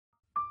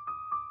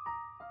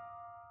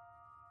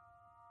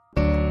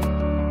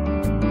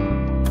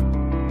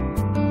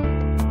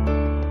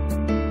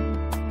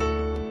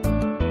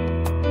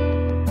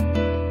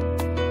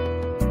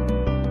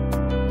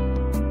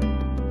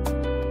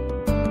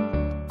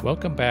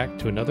Welcome back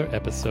to another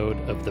episode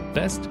of the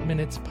Best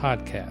Minutes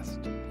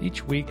podcast.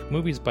 Each week,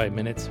 Movies by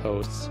Minutes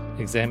hosts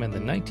examine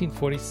the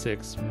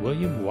 1946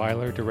 William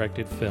Wyler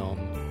directed film,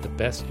 The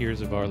Best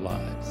Years of Our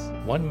Lives.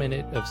 1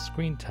 minute of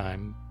screen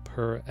time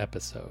per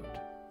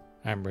episode.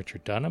 I'm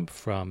Richard Dunham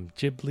from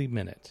Ghibli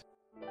Minute.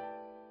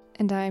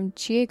 And I'm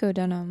Chieko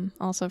Dunham,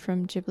 also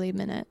from Ghibli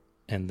Minute.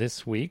 And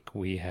this week,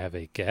 we have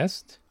a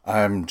guest.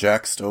 I'm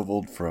Jack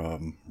Stovold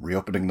from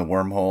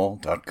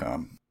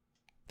reopeningthewormhole.com.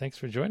 Thanks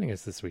for joining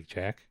us this week,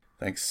 Jack.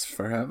 Thanks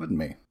for having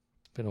me.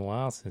 It's been a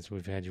while since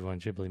we've had you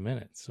on Ghibli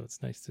Minute, so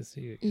it's nice to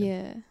see you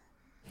again.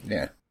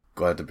 Yeah,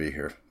 glad to be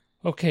here.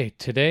 Okay,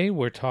 today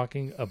we're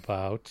talking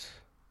about...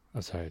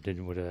 I'm sorry,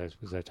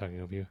 was I talking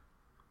over you?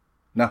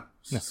 No, I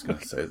was just going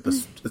to say,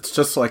 it's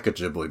just like a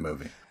Ghibli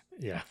movie.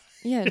 Yeah.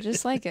 Yeah,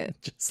 just like it.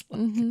 Just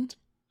like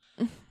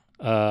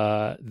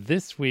it.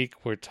 This week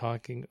we're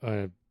talking...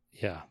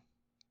 yeah.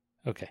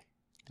 Okay.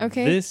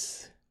 Okay.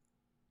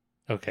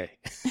 Okay.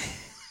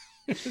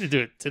 I'm going to do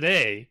it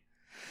today.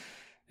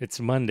 It's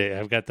Monday.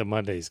 I've got the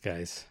Mondays,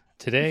 guys.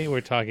 Today we're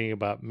talking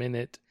about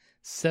minute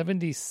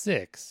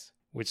 76,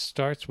 which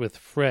starts with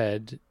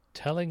Fred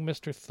telling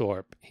Mr.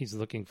 Thorpe he's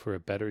looking for a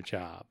better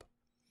job.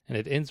 And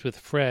it ends with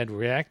Fred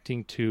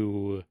reacting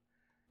to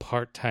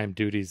part-time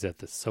duties at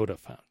the soda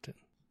fountain.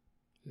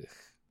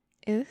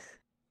 Ugh.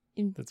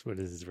 That's what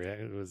his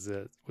reaction was.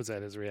 Was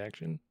that his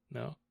reaction?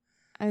 No?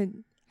 I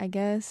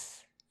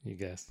guess. You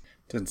guess.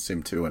 Didn't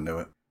seem too into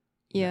it.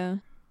 Yeah.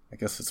 I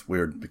guess it's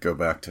weird to go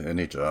back to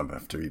any job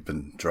after you've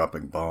been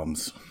dropping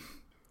bombs.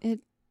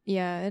 It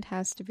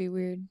has to be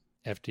weird.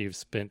 After you've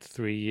spent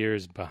 3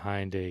 years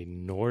behind a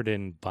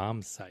Norden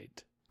bomb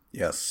site.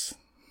 Yes.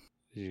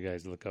 Did you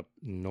guys look up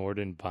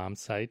Norden bomb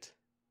site?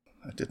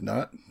 I did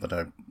not, but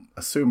I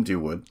assumed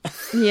you would.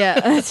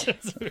 Yeah.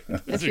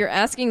 If you're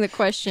asking the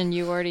question,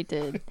 you already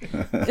did.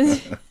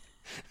 That's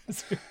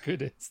a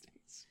good instincts.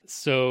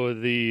 So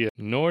the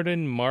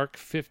Norden Mark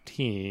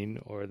 15,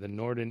 or the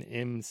Norden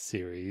M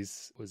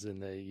series, was in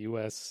the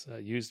U.S.,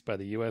 used by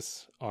the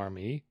U.S.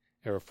 Army,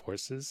 Air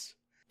Forces,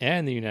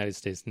 and the United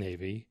States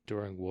Navy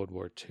during World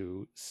War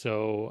II.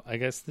 So I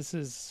guess this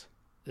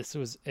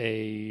was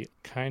a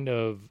kind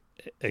of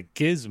a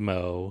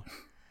gizmo.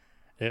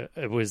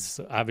 It was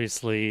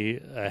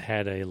obviously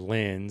had a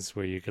lens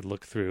where you could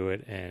look through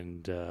it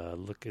and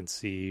look and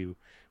see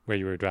where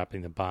you were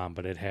dropping the bomb,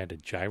 but it had a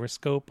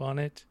gyroscope on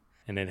it,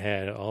 and it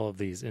had all of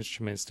these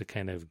instruments to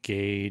kind of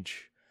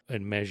gauge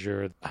and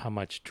measure how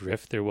much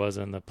drift there was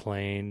on the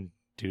plane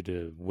due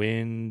to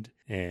wind,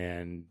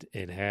 and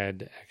it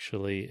had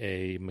actually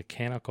a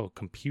mechanical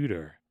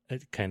computer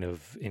kind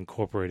of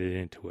incorporated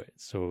into it.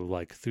 So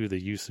like through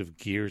the use of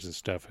gears and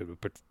stuff, it would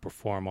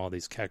perform all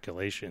these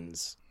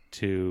calculations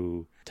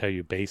to tell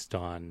you based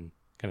on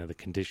kind of the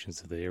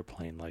conditions of the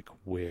airplane, like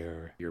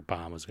where your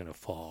bomb was going to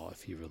fall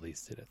if you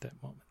released it at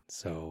that moment.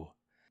 So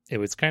it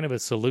was kind of a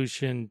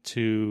solution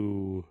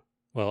to,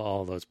 well,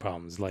 all those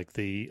problems. Like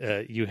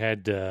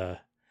it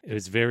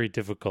was very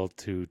difficult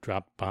to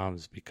drop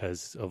bombs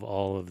because of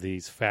all of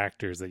these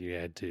factors that you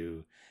had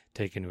to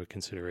take into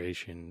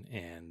consideration,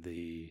 and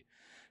the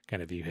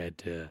kind of you had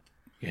to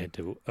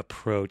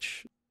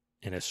approach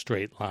in a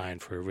straight line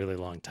for a really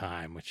long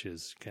time, which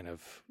is kind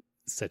of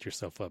set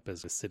yourself up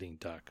as a sitting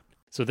duck.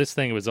 So this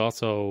thing was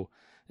also,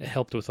 it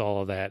helped with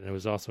all of that, and it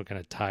was also kind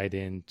of tied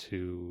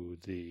into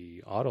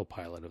the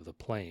autopilot of the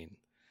plane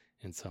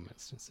in some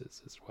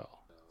instances as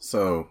well.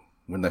 So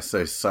when they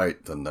say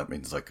sight, then that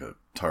means like a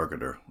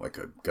targeter, like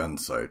a gun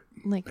sight,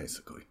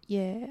 basically.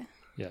 Yeah.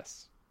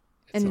 Yes.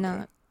 And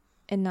not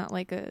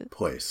like a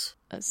place.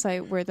 A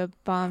site where the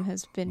bomb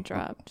has been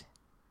dropped.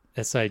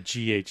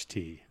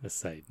 SIGHT, the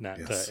site, not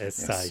Yes, the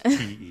SITE.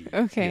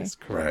 Okay. Yes,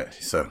 correct.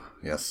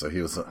 Right. So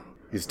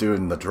he's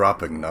doing the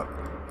dropping, not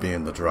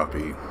being the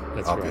droppy.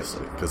 That's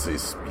obviously, because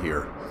he's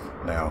here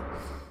now.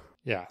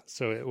 Yeah.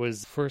 So it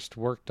was first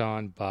worked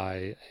on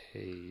by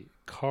a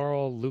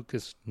Carl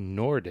Lucas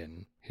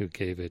Norden, who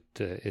gave it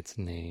its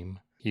name.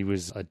 He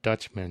was a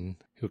Dutchman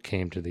who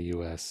came to the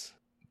U.S.,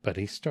 but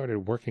he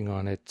started working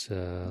on it,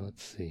 in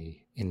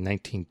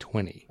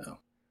 1920. Oh.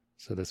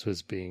 So this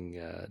was being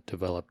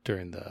developed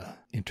during the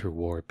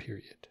interwar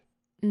period.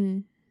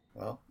 Mm.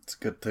 Well, it's a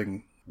good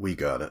thing we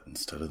got it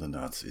instead of the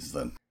Nazis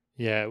then.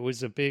 Yeah, it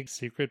was a big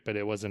secret, but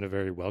it wasn't a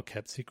very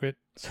well-kept secret.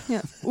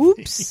 Yeah.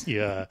 Oops.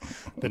 Yeah,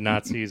 the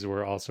Nazis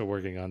were also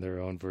working on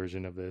their own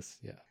version of this.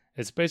 Yeah.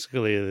 It's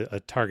basically a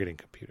targeting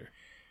computer.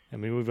 I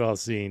mean, we've all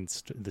seen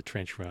the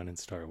trench run in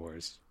Star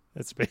Wars.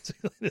 That's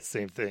basically the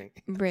same thing.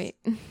 Right.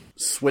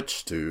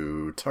 Switch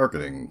to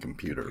targeting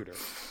computer.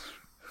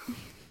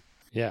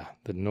 Yeah,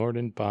 the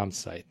Norden bomb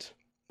site.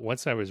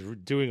 Once I was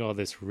doing all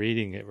this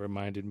reading, it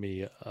reminded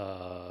me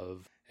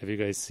of, have you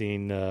guys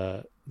seen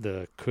the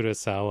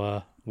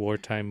Kurosawa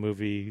wartime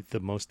movie, The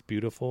Most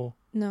Beautiful?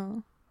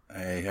 No. I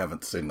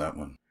haven't seen that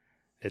one.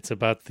 It's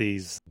about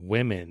these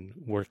women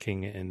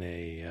working in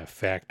a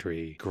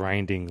factory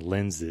grinding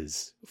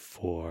lenses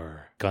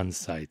for gun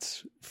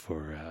sights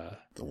for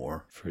the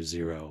war, for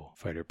Zero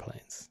fighter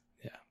planes.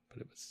 Yeah,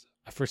 but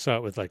I first saw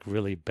it with like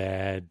really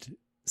bad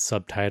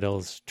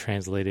subtitles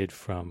translated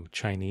from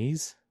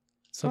Chinese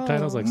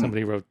subtitles. Oh. Like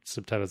somebody wrote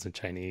subtitles in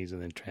Chinese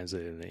and then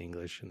translated into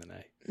English, and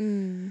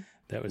then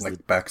that was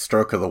Like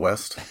Backstroke of the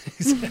West.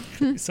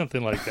 exactly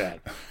something like that.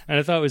 And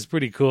I thought it was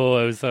pretty cool.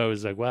 I thought it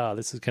was like, wow,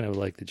 this is kind of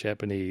like the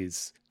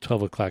Japanese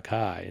 12 O'Clock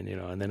High. And,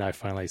 and then I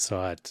finally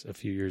saw it a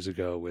few years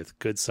ago with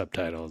good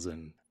subtitles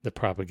and the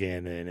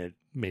propaganda, and it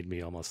made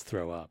me almost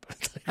throw up.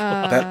 Like,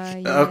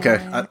 wow. Okay,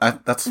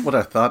 that's what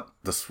I thought.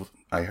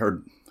 I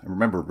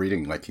remember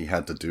reading like he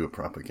had to do a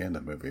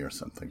propaganda movie or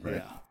something, right?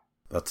 Yeah.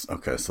 That's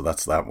okay. So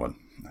that's that one.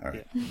 All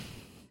right. Yeah.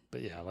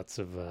 But yeah, lots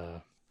of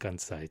gun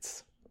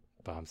sites,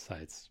 bomb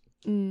sites.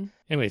 Mm.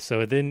 Anyway,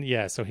 so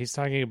he's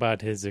talking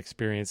about his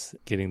experience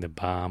getting the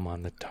bomb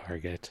on the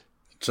target.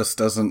 Just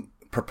doesn't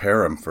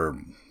prepare him for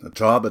a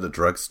job at a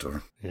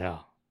drugstore. Yeah.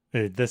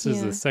 This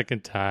is the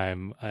second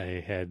time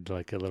I had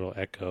like a little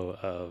echo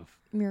of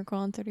Miracle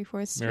on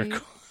 34th Street.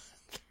 Miracle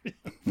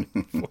on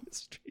 34th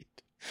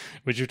Street,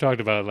 which you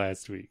talked about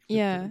last week.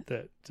 Yeah.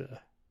 That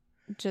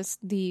just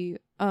the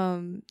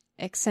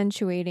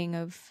accentuating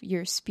of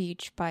your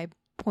speech by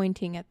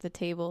pointing at the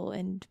table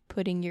and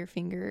putting your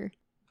finger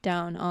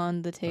down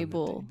on the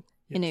table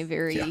in a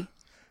very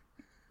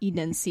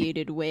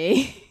enunciated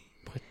way.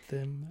 Put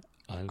them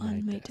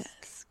on my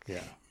desk.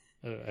 Yeah.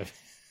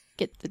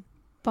 Get the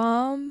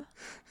bomb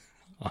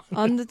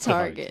on the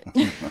target.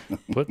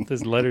 Put the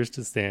letters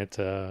to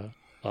Santa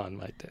on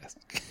my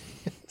desk.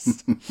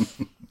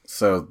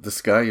 So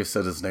this guy, you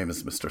said his name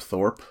is Mr.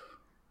 Thorpe?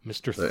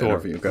 Mr. The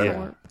Thorpe. interview guy?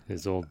 Yeah.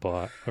 His old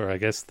boss, or I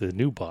guess the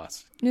new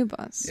boss. New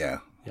boss. Yeah,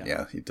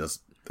 he does.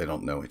 They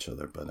don't know each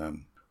other, but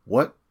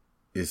what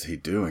is he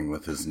doing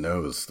with his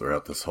nose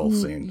throughout this whole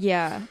scene?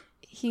 Yeah,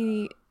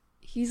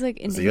 he's like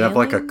inhaling. Does he have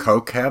like a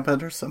coke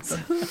habit or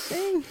something?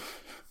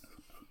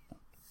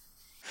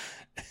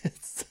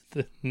 It's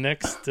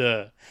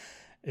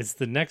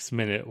the next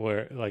minute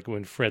where, like,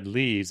 when Fred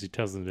leaves, he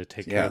tells him to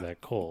take care of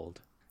that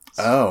cold.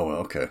 Oh,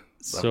 okay.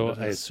 So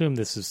I assume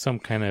this is some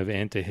kind of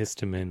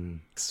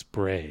antihistamine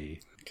spray.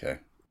 Okay.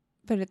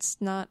 But it's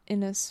not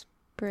in a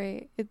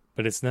spray.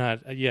 But it's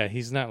not,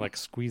 he's not like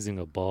squeezing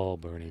a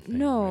bulb or anything.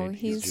 No, right?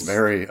 he's It's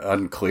very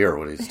unclear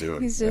what he's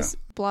doing. He's just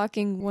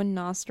blocking one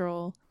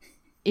nostril,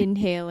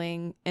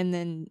 inhaling, and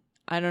then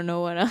I don't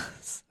know what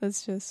else.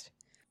 That's just...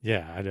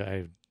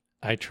 Yeah,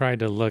 I tried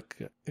to look,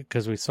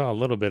 because we saw a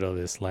little bit of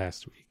this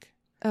last week.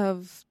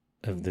 Of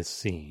this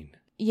scene.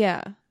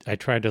 Yeah. I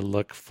tried to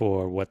look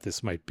for what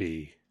this might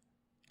be.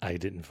 I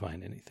didn't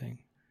find anything.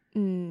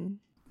 Mm.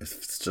 If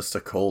it's just a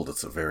cold,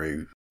 it's a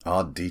very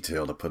odd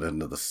detail to put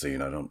into the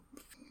scene. I don't...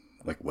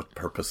 Like, what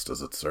purpose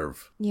does it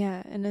serve?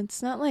 Yeah, and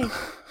it's not like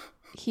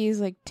he's,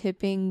 like,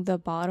 tipping the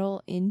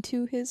bottle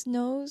into his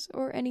nose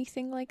or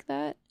anything like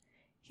that.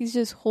 He's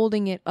just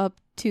holding it up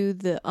to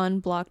the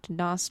unblocked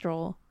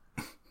nostril.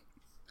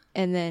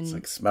 And then... It's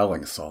like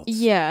smelling salts.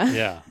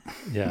 Yeah.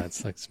 Yeah,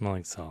 it's like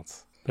smelling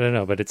salts. But I don't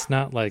know, but it's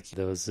not like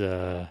those,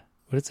 what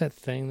is that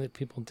thing that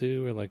people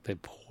do where, like, they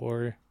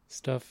pour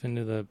stuff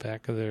into the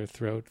back of their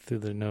throat through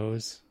their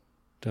nose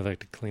to, like,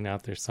 to clean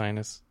out their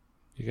sinus?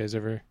 You guys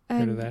ever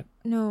heard of that?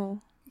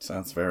 No.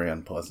 Sounds very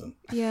unpleasant.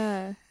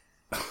 Yeah.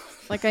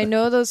 Like, I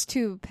know those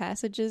two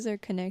passages are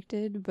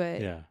connected,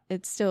 but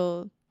it's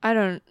still... I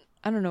don't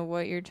know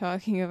what you're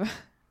talking about.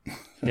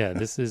 Yeah,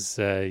 this is,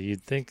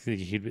 you'd think, do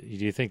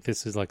you think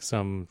this is like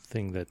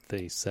something that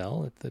they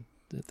sell at the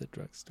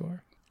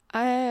drugstore?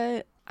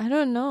 I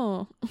don't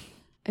know.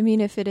 I mean,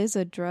 if it is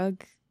a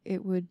drug,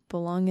 it would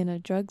belong in a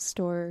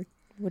drugstore,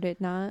 would it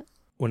not?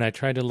 When I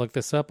tried to look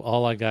this up,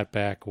 all I got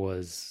back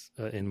was,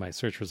 in my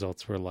search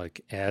results, were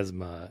like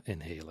asthma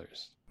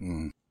inhalers.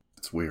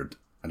 It's weird.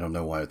 I don't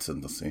know why it's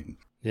in the scene.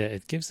 Yeah,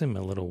 it gives him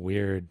a little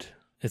weird...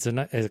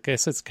 I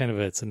guess it's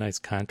a nice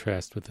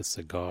contrast with the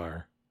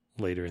cigar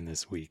later in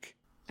this week.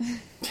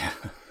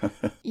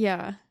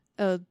 Yeah,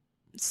 a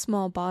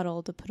small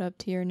bottle to put up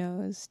to your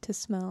nose to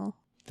smell.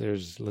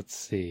 There's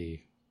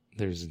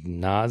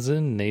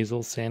Nazen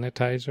nasal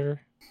sanitizer.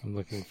 I'm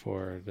looking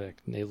for the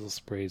nasal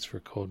sprays for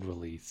cold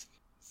release.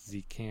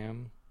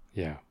 Zcam.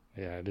 Yeah,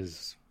 it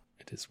is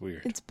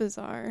weird. It's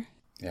bizarre.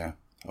 Yeah,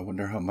 I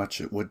wonder how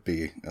much it would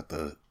be at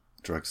the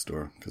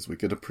drugstore, because we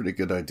get a pretty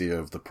good idea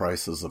of the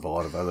prices of a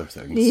lot of other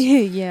things.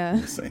 Yeah.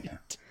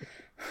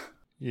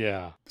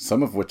 Yeah.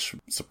 Some of which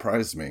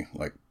surprised me,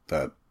 like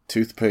that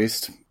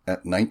toothpaste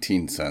at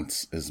 19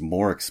 cents is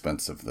more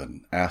expensive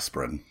than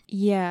aspirin.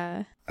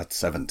 Yeah. At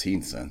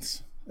 17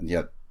 cents. And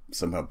yet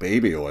somehow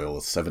baby oil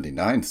is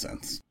 79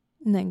 cents.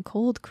 And then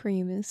cold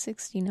cream is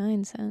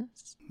 69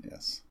 cents.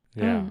 Yes.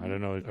 Yeah, I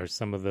don't know. Are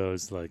some of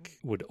those, like,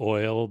 would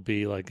oil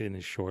be like in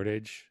a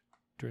shortage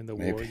during the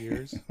war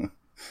years?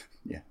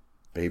 Yeah.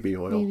 Baby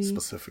oil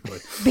specifically.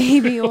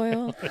 Baby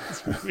oil.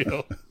 That's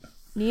real.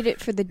 Need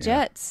it for the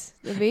jets.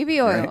 The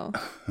baby oil.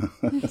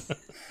 Right.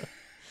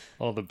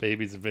 All the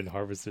babies have been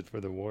harvested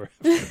for the war.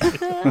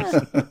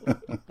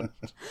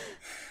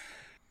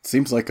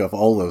 Seems like of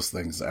all those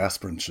things,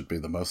 aspirin should be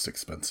the most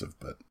expensive,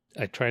 but...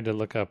 I tried to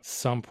look up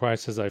some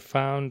prices I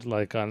found,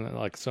 like on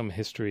like some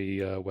history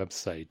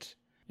website.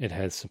 it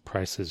has some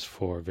prices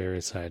for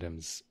various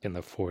items in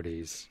the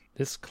 40s.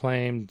 This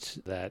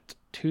claimed that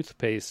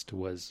toothpaste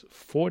was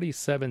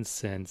 47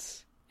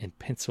 cents in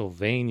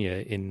Pennsylvania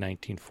in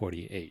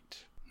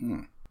 1948.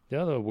 The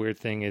other weird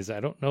thing is, I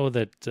don't know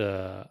that,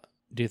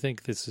 do you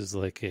think this is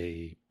like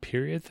a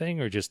period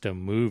thing or just a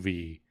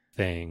movie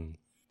thing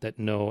that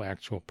no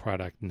actual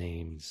product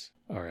names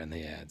are in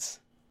the ads?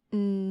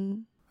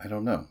 I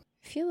don't know.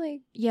 I feel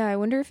like, yeah, I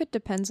wonder if it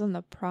depends on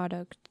the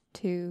product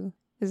too.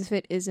 Because if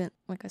it isn't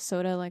like a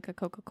soda, like a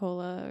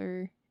Coca-Cola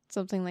or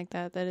something like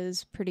that, that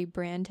is pretty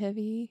brand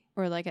heavy,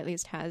 or like at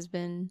least has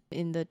been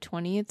in the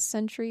 20th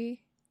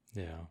century.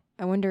 Yeah.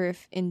 I wonder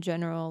if in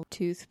general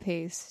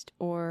toothpaste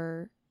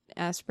or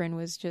aspirin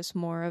was just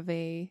more of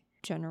a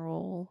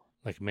general.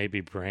 Like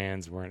maybe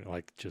brands weren't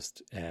like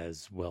just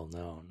as well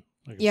known.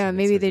 Like Yeah,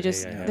 maybe they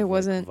just, hey, I there have,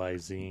 wasn't. like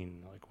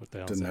Visine, like what the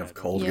hell? Didn't have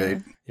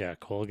Colgate. Yeah,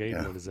 Colgate.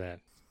 Yeah. What is that?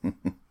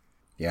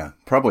 Yeah,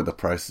 probably the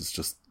price is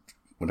just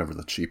whatever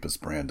the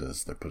cheapest brand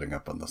is they're putting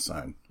up on the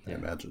sign, I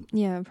imagine.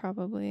 Yeah,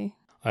 probably.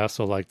 I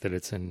also like that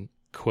it's in,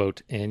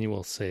 quote,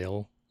 annual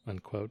sale,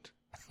 unquote.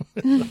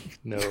 Like,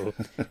 no.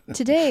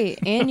 Today,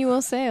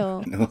 annual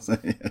sale.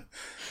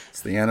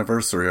 It's the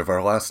anniversary of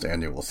our last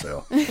annual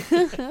sale.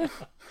 Remember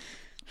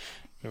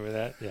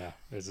that? Yeah.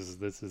 This is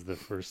the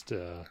first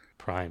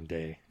Prime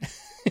Day.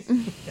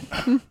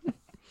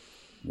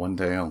 One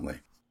day only.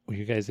 Were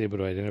you guys able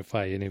to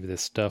identify any of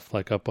this stuff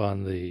like up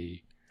on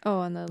the Oh,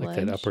 on the like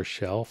ledge. that upper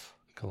shelf,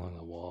 like along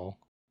the wall?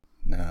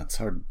 No, it's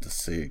hard to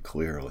see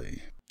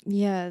clearly.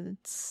 Yeah,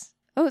 it's...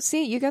 Oh,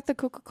 see, you got the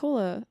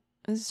Coca-Cola.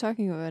 I was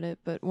talking about it,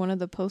 but one of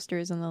the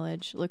posters on the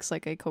ledge looks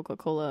like a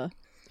Coca-Cola.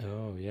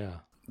 Oh, yeah.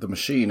 The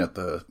machine at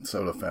the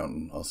soda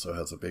fountain also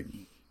has a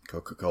big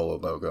Coca-Cola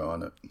logo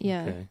on it.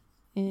 Yeah. Okay.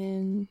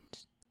 And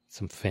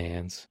Some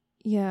fans.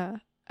 yeah,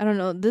 I don't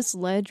know. This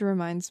ledge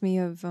reminds me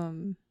of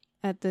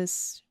at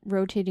this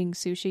rotating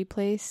sushi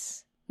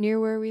place near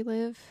where we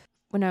live.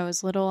 When I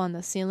was little, on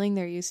the ceiling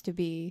there used to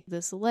be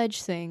this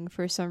ledge thing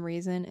for some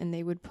reason, and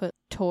they would put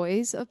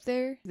toys up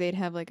there. They'd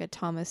have like a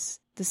Thomas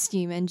the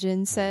Steam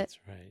Engine set That's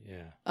right,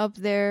 yeah. up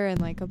there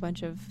and like a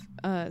bunch of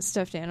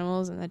stuffed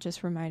animals, and that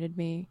just reminded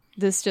me.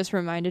 This just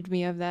reminded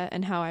me of that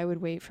and how I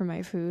would wait for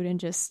my food and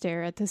just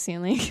stare at the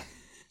ceiling,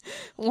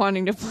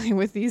 wanting to play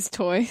with these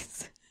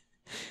toys.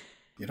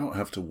 You don't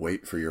have to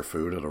wait for your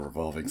food at a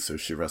revolving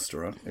sushi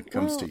restaurant. It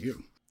comes to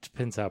you.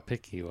 Depends how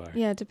picky you are.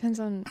 Yeah, it depends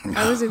on.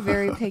 I was a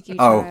very picky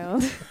Oh.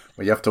 child.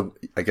 Well, you have to.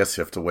 I guess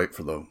you have to wait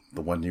for the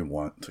one you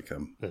want to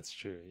come. That's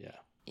true, yeah.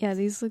 Yeah,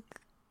 these look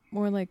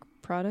more like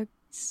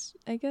products,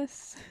 I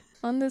guess,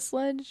 on this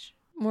ledge.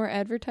 More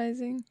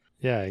advertising.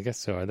 Yeah, I guess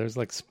so. Are those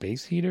like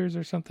space heaters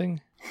or something?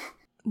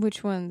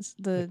 Which ones?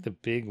 Like the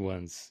big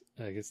ones.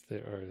 I guess there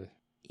are.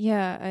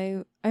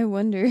 Yeah, I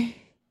wonder.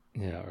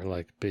 Yeah, or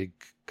like big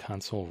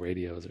console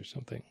radios or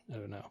something. I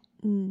don't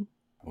know.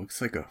 Looks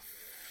like a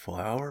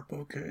flower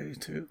bouquet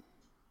too.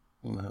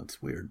 Well,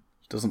 that's weird.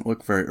 Doesn't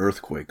look very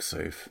earthquake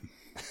safe.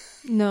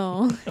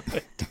 No.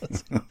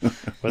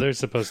 Well, they're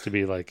supposed to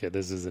be like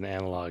this is an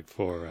analog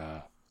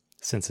for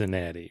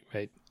Cincinnati,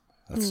 right?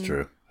 That's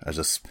true.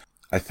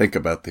 I think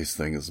about these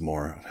things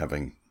more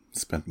having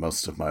spent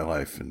most of my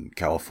life in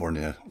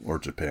California or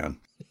Japan.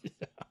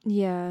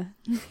 Yeah.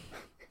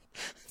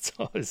 It's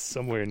always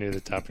somewhere near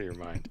the top of your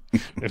mind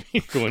when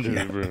you go into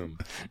the room.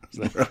 It's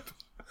like,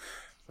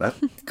 That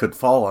could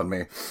fall on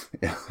me.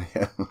 Yeah.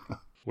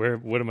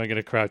 what am I going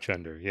to crouch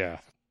under? Yeah.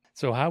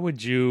 So how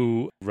would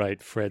you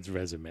write Fred's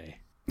resume?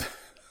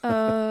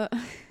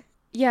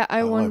 Yeah,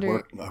 I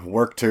wonder. I've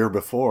worked here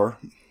before.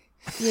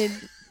 Yeah,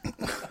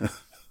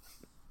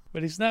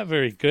 But he's not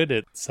very good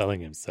at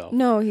selling himself.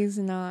 no, he's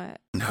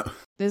not. No.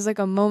 There's like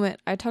a moment,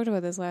 I talked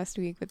about this last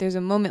week, but there's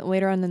a moment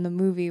later on in the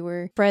movie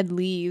where Fred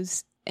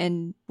leaves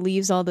and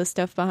leaves all the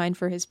stuff behind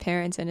for his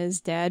parents, and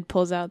his dad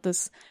pulls out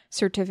this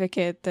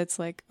certificate that's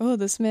like, oh,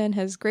 this man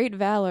has great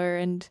valor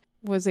and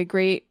was a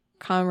great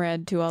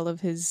comrade to all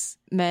of his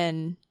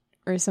men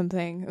or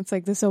something. It's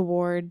like this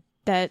award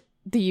that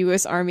the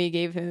U.S. Army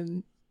gave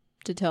him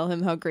to tell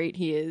him how great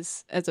he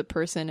is as a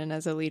person and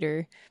as a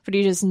leader, but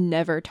he just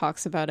never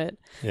talks about it.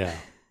 Yeah.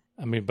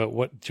 I mean, but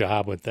what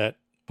job would that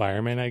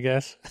fireman, I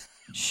guess?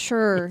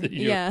 Sure.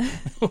 Yeah.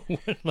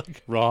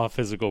 Like raw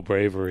physical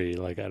bravery.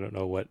 Like, I don't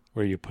know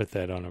where you put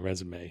that on a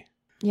resume.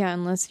 Yeah,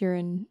 unless you're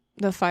in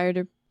the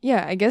fire.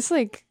 Yeah, I guess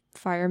like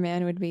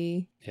fireman would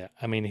be. Yeah.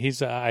 I mean,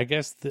 he's, I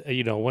guess,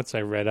 once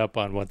I read up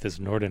on what this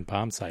Norden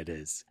Palm site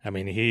is, I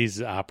mean,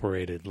 he's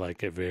operated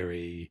like a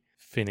very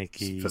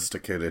finicky,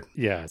 Sophisticated.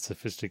 yeah,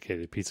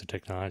 sophisticated piece of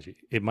technology.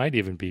 It might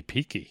even be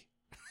peaky.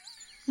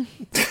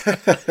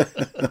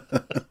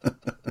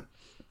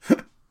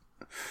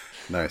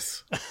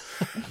 Nice.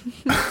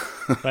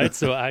 Right.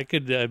 So I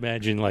could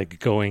imagine like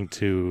going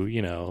to,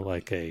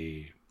 like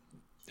a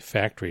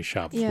factory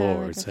shop Yeah,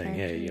 floor like a saying,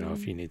 hey, factory.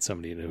 if you need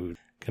somebody who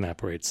can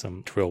operate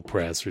some drill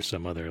press or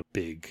some other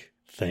big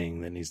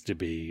thing that needs to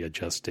be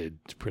adjusted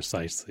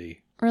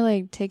precisely. Or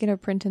like taking a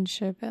print and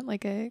ship at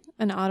like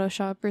an auto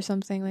shop or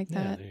something like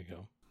Yeah, that. there you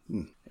go.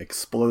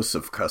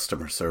 Explosive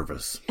customer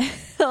service.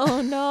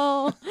 Oh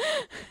no.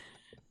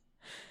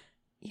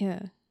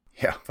 Yeah.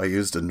 Yeah, if I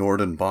used a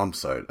Norden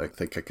bombsight, I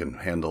think I can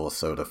handle a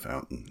soda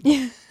fountain.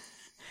 Yeah,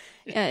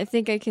 I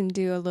think I can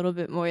do a little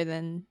bit more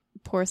than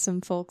pour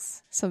some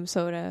folks some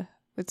soda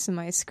with some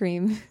ice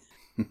cream.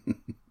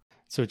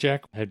 So,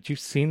 Jack, had you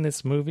seen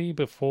this movie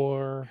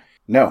before?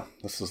 No,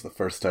 this is the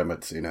first time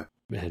I'd seen it.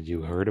 Had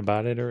you heard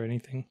about it or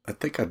anything? I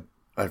think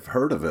I've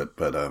heard of it,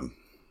 but I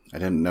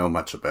didn't know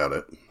much about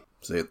it.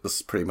 So this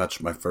is pretty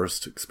much my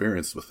first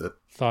experience with it.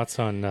 Thoughts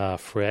on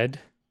Fred?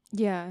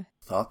 Yeah.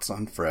 Thoughts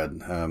on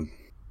Fred?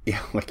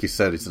 Yeah, like you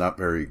said, he's not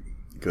very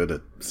good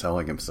at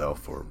selling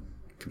himself or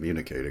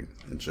communicating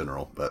in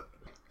general, but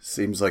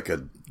seems like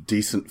a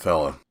decent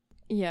fella.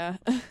 Yeah.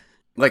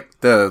 Like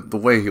the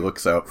way he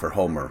looks out for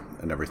Homer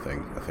and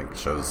everything, I think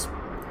shows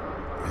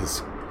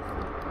he's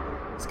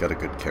got a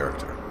good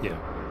character. Yeah.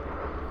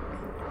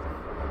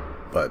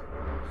 But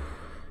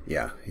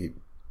yeah, he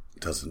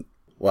doesn't.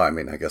 Well, I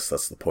mean, I guess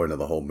that's the point of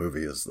the whole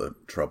movie is the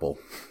trouble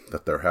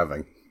that they're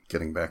having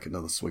getting back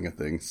into the swing of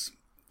things.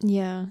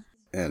 Yeah.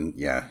 And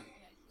yeah,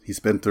 he's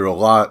been through a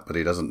lot, but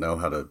he doesn't know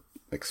how to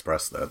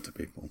express that to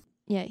people.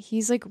 Yeah,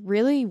 he's like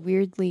really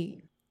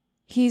weirdly,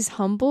 he's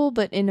humble,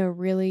 but in a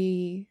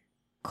really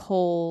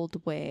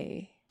cold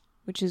way,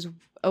 which is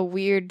a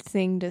weird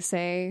thing to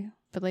say.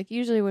 But like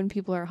usually when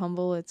people are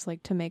humble, it's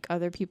like to make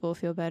other people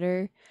feel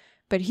better.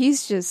 But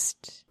he's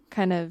just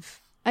kind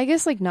of, I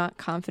guess like not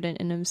confident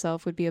in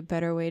himself would be a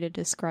better way to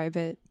describe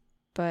it.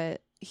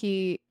 But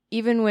he,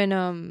 even when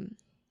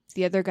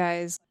the other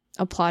guys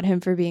applaud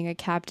him for being a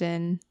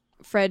captain,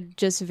 Fred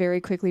just very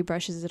quickly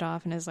brushes it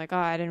off and is like, oh,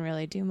 I didn't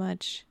really do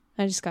much.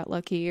 I just got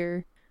lucky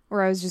or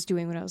I was just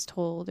doing what I was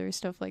told or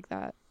stuff like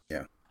that.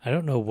 Yeah. I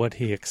don't know what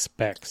he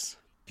expects.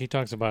 He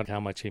talks about how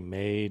much he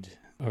made,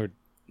 or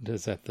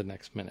is that the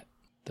next minute?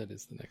 That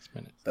is the next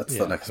minute. That's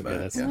the next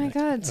minute. Oh my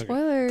God,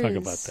 spoilers. Talk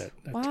about that.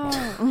 Wow.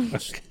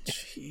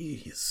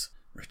 Jeez,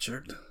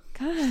 Richard.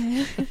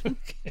 God.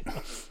 Okay,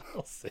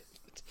 I'll save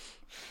it.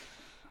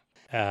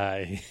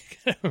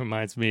 It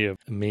reminds me of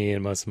me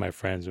and most of my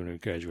friends when we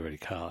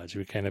graduated college.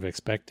 We kind of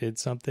expected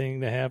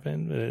something to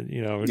happen, but,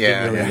 we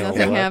didn't really know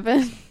Nothing what.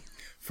 happened.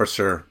 For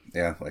sure.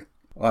 Yeah, like,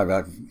 well,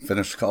 I've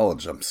finished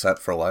college. I'm set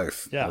for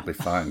life. Yeah. I'll be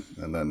fine.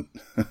 And then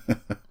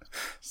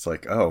it's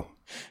like, oh.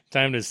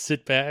 Time to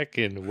sit back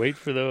and wait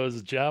for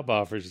those job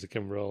offers to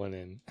come rolling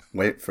in.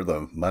 Wait for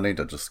the money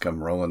to just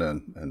come rolling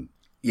in. And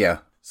yeah.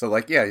 So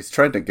like, yeah, he's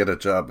trying to get a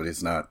job, but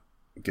he's not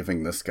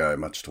giving this guy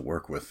much to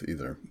work with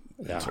either.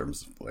 Yeah. In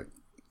terms of like,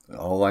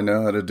 all I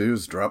know how to do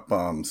is drop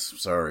bombs.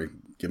 Sorry,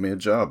 give me a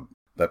job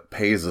that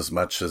pays as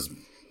much as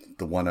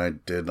the one I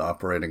did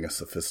operating a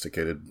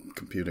sophisticated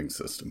computing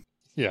system.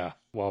 Yeah,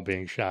 while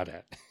being shot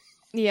at.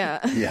 Yeah.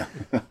 Yeah.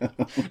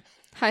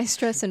 High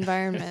stress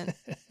environment.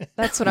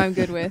 That's what I'm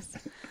good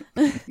with.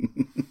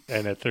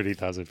 And at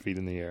 30,000 feet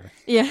in the air.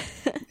 Yeah.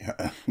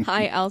 Yeah.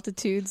 High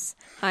altitudes,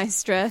 high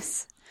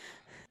stress.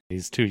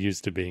 He's too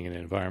used to being in an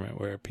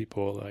environment where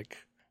people are like,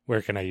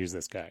 where can I use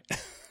this guy?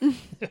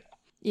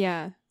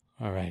 Yeah.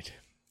 All right.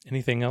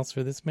 Anything else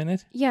for this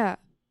minute? Yeah.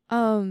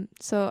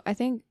 So I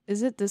think,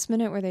 is it this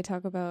minute where they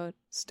talk about,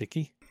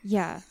 Sticky?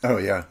 yeah. Oh,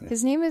 yeah.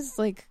 His name is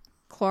like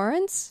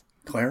Clarence?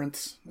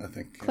 Clarence, I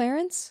think.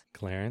 Clarence?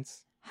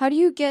 Clarence? How do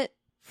you get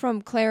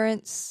from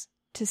Clarence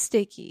to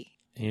Sticky?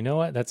 You know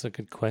what? That's a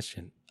good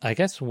question. I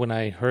guess when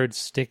I heard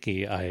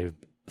Sticky, I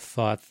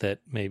thought that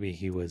maybe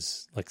he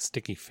was like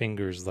Sticky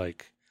Fingers,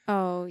 like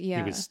Oh, yeah.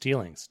 he was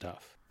stealing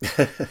stuff.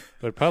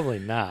 But probably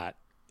not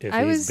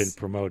if been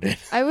promoted.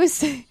 I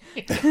was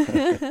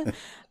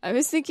I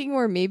was thinking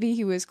more maybe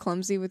he was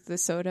clumsy with the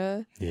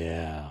soda.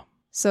 Yeah.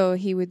 So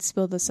he would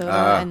spill the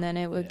soda and then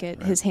it would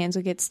get his hands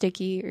would get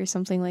sticky or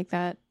something like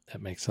that.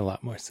 That makes a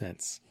lot more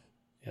sense.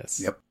 Yes.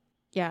 Yep.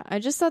 Yeah, I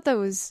just thought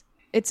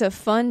it's a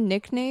fun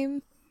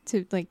nickname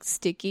to like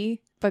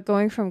Sticky, but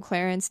going from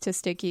Clarence to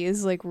Sticky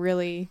is like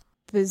really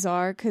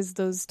bizarre because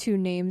those two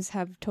names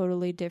have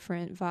totally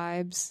different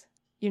vibes,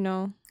 you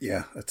know?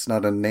 Yeah, it's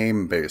not a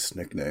name-based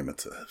nickname.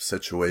 It's a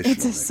situational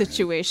It's a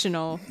nickname.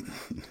 situational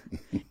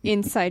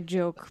inside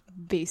joke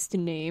based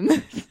name.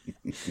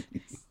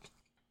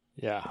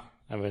 Yeah.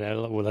 I mean,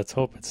 well, let's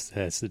hope it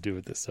has to do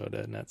with the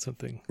soda and not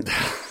something.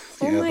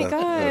 Oh my that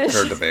gosh.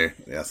 occurred to me,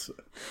 yes.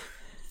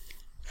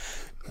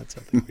 That's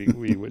something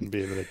we wouldn't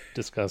be able to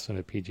discuss on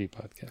a PG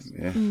podcast.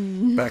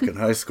 Yeah. Back in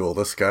high school,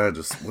 this guy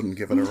just wouldn't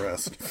give it a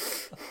rest.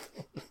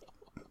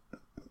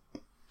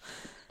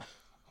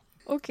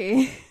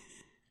 Okay.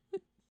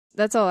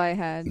 That's all I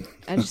had.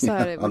 I just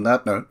thought it On would...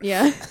 that note.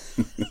 Yeah.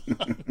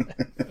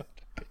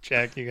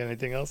 Jack, you got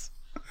anything else?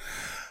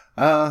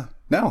 No,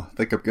 I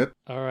think I'm good.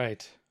 All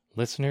right.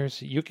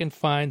 Listeners, you can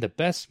find the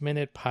Best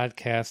Minute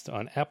podcast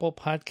on Apple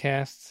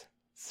Podcasts,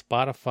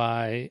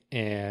 Spotify,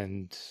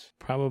 and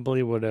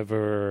probably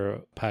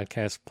whatever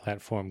podcast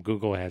platform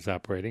Google has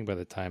operating by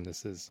the time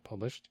this is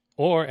published,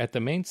 or at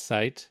the main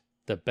site,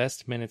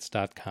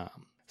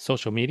 thebestminutes.com.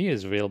 Social media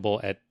is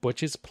available at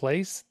Butch's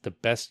Place, the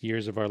Best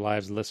Years of Our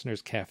Lives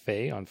Listeners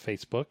Cafe on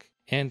Facebook,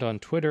 and on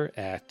Twitter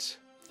at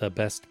The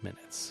Best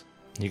Minutes.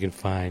 You can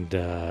find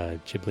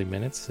Ghibli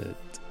Minutes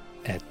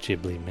at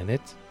Ghibli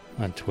Minute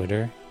on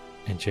Twitter.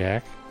 And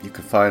Jack? You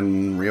can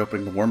find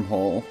Reopening the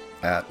Wormhole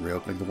at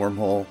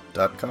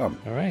reopeningthewormhole.com.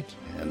 All right.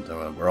 And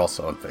we're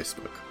also on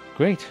Facebook.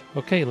 Great.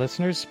 Okay,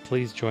 listeners,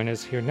 please join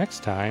us here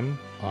next time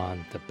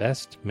on the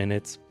Best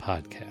Minutes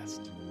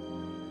Podcast.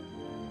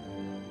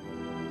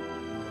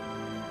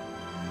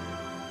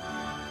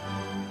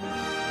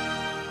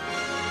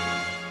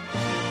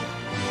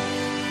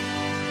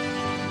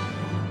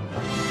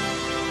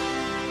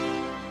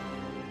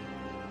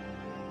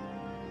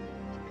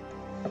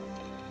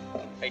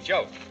 Hey,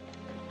 Joe,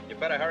 you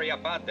better hurry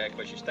up out there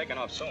because she's taking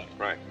off soon.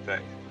 Right,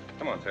 thanks.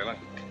 Come on, Taylor.